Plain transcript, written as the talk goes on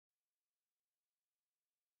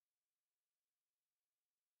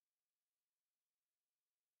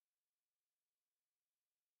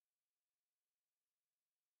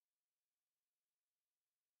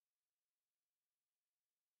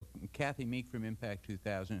Kathy Meek from IMPAC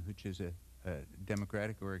 2000, which is a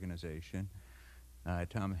Democratic organization.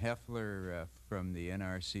 Tom Hofeller from the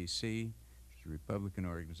NRCC, which is a Republican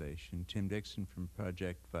organization. Tim Dixon from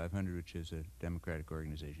Project 500, which is a Democratic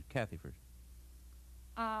organization. Kathy first.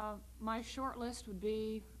 My short list would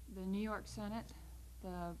be the New York Senate,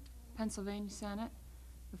 the Pennsylvania Senate,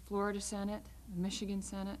 the Florida Senate, the Michigan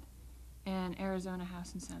Senate, and Arizona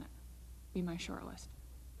House and Senate be my short list.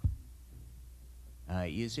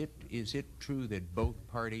 Is it true that both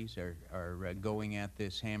parties are going at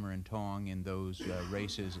this hammer and tong in those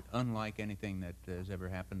races, unlike anything that has ever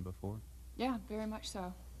happened before? Yeah, very much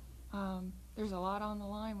so. There's a lot on the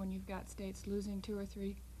line when you've got states losing 2 or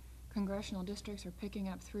 3 congressional districts or picking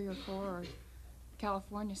up 3 or 4, or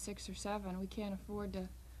California 6 or 7. We can't afford to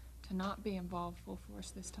not be involved full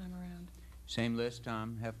force this time around. Same list,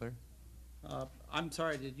 Tom Hofeller? I'm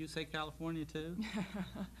sorry, did you say California too?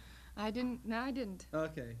 I didn't. No, I didn't.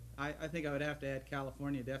 Okay. I think I would have to add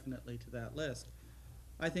California definitely to that list.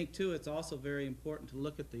 I think, too, it's also very important to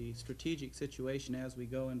look at the strategic situation as we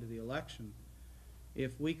go into the election.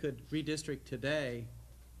 If we could redistrict today,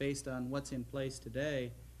 based on what's in place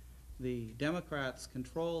today, the Democrats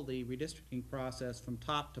control the redistricting process from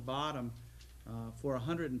top to bottom for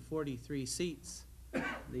 143 seats.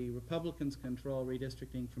 The Republicans control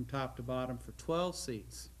redistricting from top to bottom for 12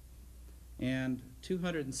 seats. And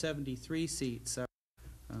 273 seats are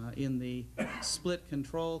in the split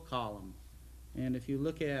control column. And if you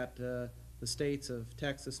look at the states of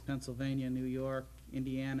Texas, Pennsylvania, New York,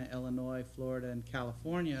 Indiana, Illinois, Florida, and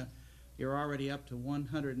California, you're already up to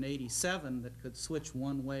 187 that could switch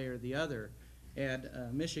one way or the other. Add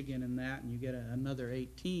Michigan in that and you get another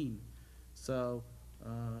 18. So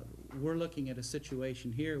we're looking at a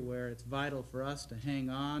situation here where it's vital for us to hang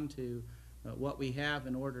on to what we have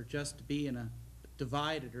in order just to be in a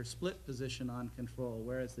divided or split position on control,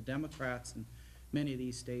 whereas the Democrats in many of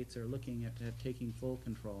these states are looking at taking full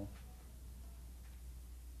control.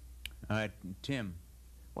 Tim,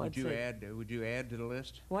 would you add to the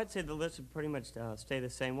list? Well, I'd say the list would pretty much stay the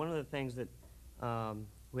same. One of the things that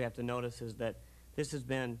we have to notice is that this has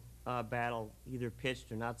been a battle, either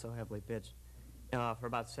pitched or not so heavily pitched, for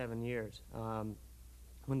about 7 years.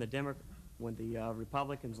 When the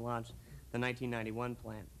Republicans launched the 1991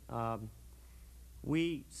 plan,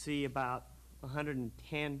 we see about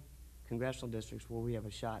 110 congressional districts where we have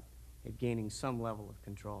a shot at gaining some level of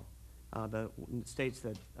control. The states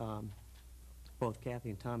that both Kathy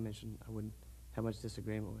and Tom mentioned, I wouldn't have much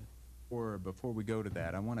disagreement with. Before we go to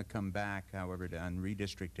that, I want to come back, however, on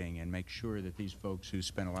redistricting and make sure that these folks who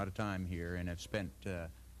spent a lot of time here and have spent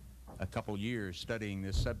a couple years studying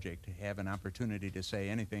this subject have an opportunity to say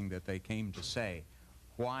anything that they came to say.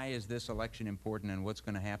 Why is this election important and what's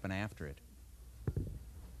going to happen after it?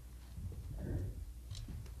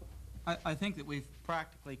 I think that we've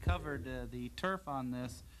practically covered the turf on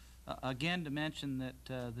this. Again, to mention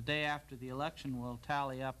that the day after the election we'll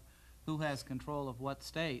tally up who has control of what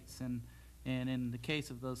states, and in the case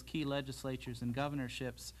of those key legislatures and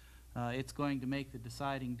governorships, it's going to make the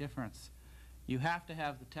deciding difference. You have to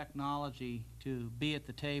have the technology to be at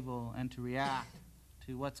the table and to react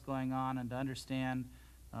to what's going on and to understand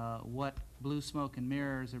what blue smoke and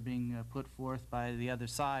mirrors are being put forth by the other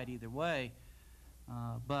side either way.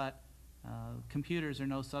 But computers are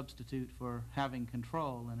no substitute for having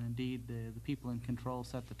control, and indeed the people in control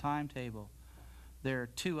set the timetable. There are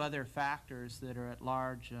 2 other factors that are at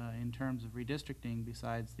large in terms of redistricting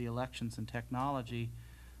besides the elections and technology.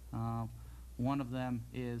 One of them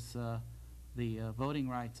is the voting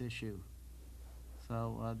rights issue.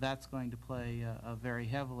 So that's going to play very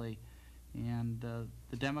heavily, and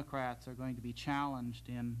the Democrats are going to be challenged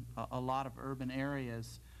in a lot of urban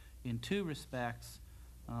areas in 2 respects.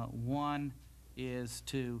 One is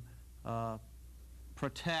to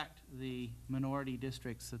protect the minority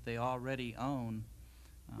districts that they already own,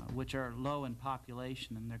 which are low in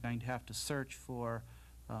population, and they're going to have to search for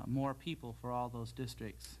more people for all those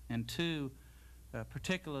districts. And 2,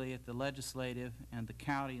 particularly at the legislative and the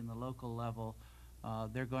county and the local level,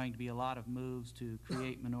 there are going to be a lot of moves to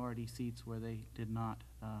create minority seats where they did not,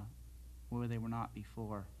 where they were not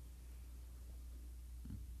before.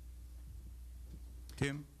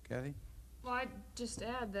 Tim, Kathy? Well, I'd just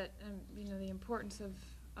add that you know, the importance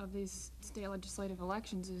of these state legislative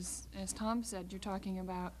elections is, as Tom said, you're talking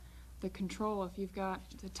about the control. If you've got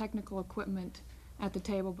the technical equipment at the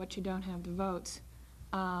table but you don't have the votes,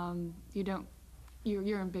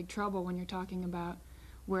 you're in big trouble when you're talking about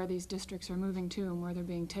where these districts are moving to and where they're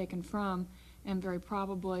being taken from, and very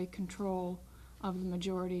probably control of the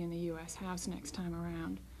majority in the U.S. House next time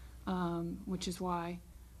around, which is why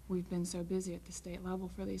we've been so busy at the state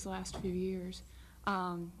level for these last few years.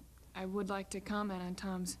 I would like to comment on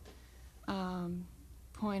Tom's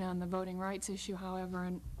point on the voting rights issue, however,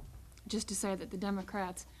 and just to say that the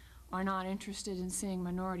Democrats are not interested in seeing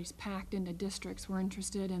minorities packed into districts. We're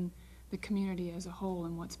interested in the community as a whole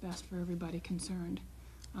and what's best for everybody concerned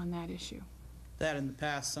on that issue. That in the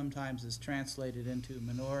past sometimes is translated into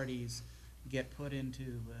minorities get put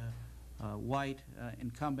into white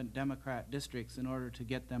incumbent Democrat districts in order to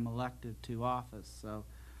get them elected to office. So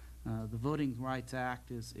the Voting Rights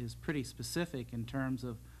Act is pretty specific in terms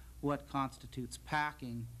of what constitutes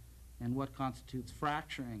packing and what constitutes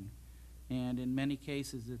fracturing. And in most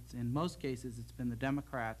cases, it's been the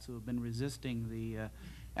Democrats who have been resisting the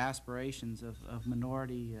aspirations of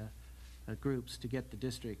minority groups to get the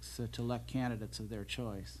districts to elect candidates of their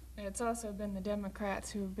choice. It's also been the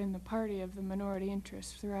Democrats who have been the party of the minority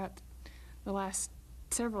interests throughout the last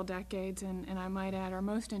several decades, and I might add are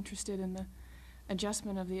most interested in the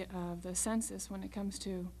adjustment of the census when it comes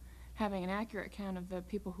to having an accurate count of the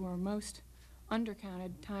people who are most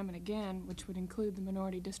undercounted time and again, which would include the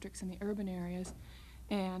minority districts in the urban areas.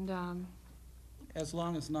 And as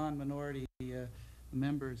long as non-minority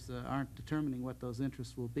members aren't determining what those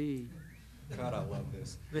interests will be. God, I love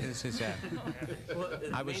this. This is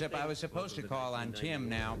I was supposed to call on Tim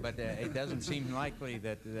now, but it doesn't seem likely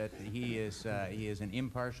that he is an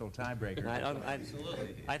impartial tiebreaker.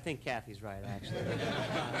 I think Kathy's right, actually.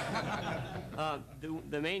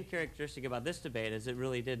 The main characteristic about this debate is it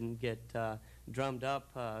really didn't get drummed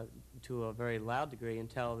up to a very loud degree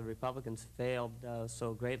until the Republicans failed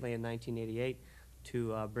so greatly in 1988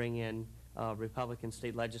 to bring in Republican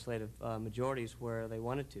state legislative majorities where they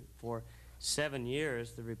wanted to. For 7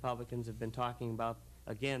 years, the Republicans have been talking about,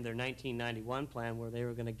 again, their 1991 plan where they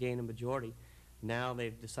were going to gain a majority. Now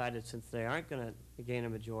they've decided, since they aren't going to gain a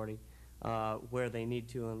majority where they need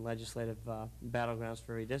to in legislative battlegrounds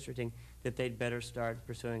for redistricting, that they'd better start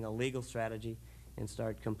pursuing a legal strategy and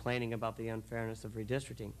start complaining about the unfairness of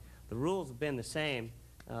redistricting. The rules have been the same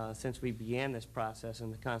since we began this process in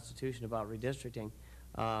the Constitution about redistricting.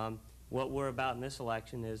 What we're about in this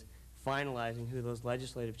election is finalizing who those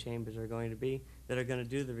legislative chambers are going to be that are going to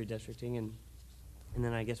do the redistricting, and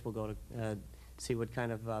then I guess we'll go to see what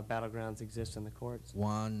kind of battlegrounds exist in the courts.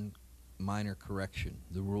 One minor correction.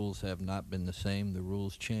 The rules have not been the same. The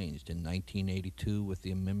rules changed in 1982 with the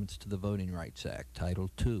amendments to the Voting Rights Act, Title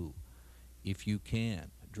II. If you can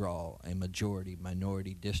draw a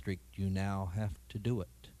majority-minority district, you now have to do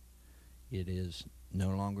it. It is no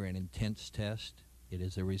longer an intents test. It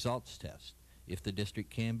is a results test. If the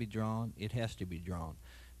district can be drawn, it has to be drawn.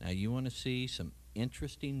 Now, you want to see some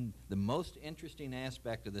interesting, the most interesting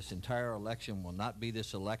aspect of this entire election will not be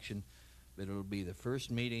this election, but it will be the first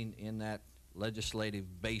meeting in that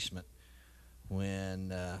legislative basement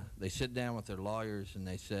when they sit down with their lawyers and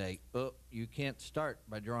they say, oh, you can't start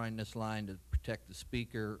by drawing this line to protect the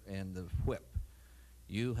speaker and the whip.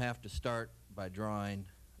 You have to start by drawing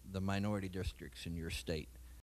the minority districts in your state.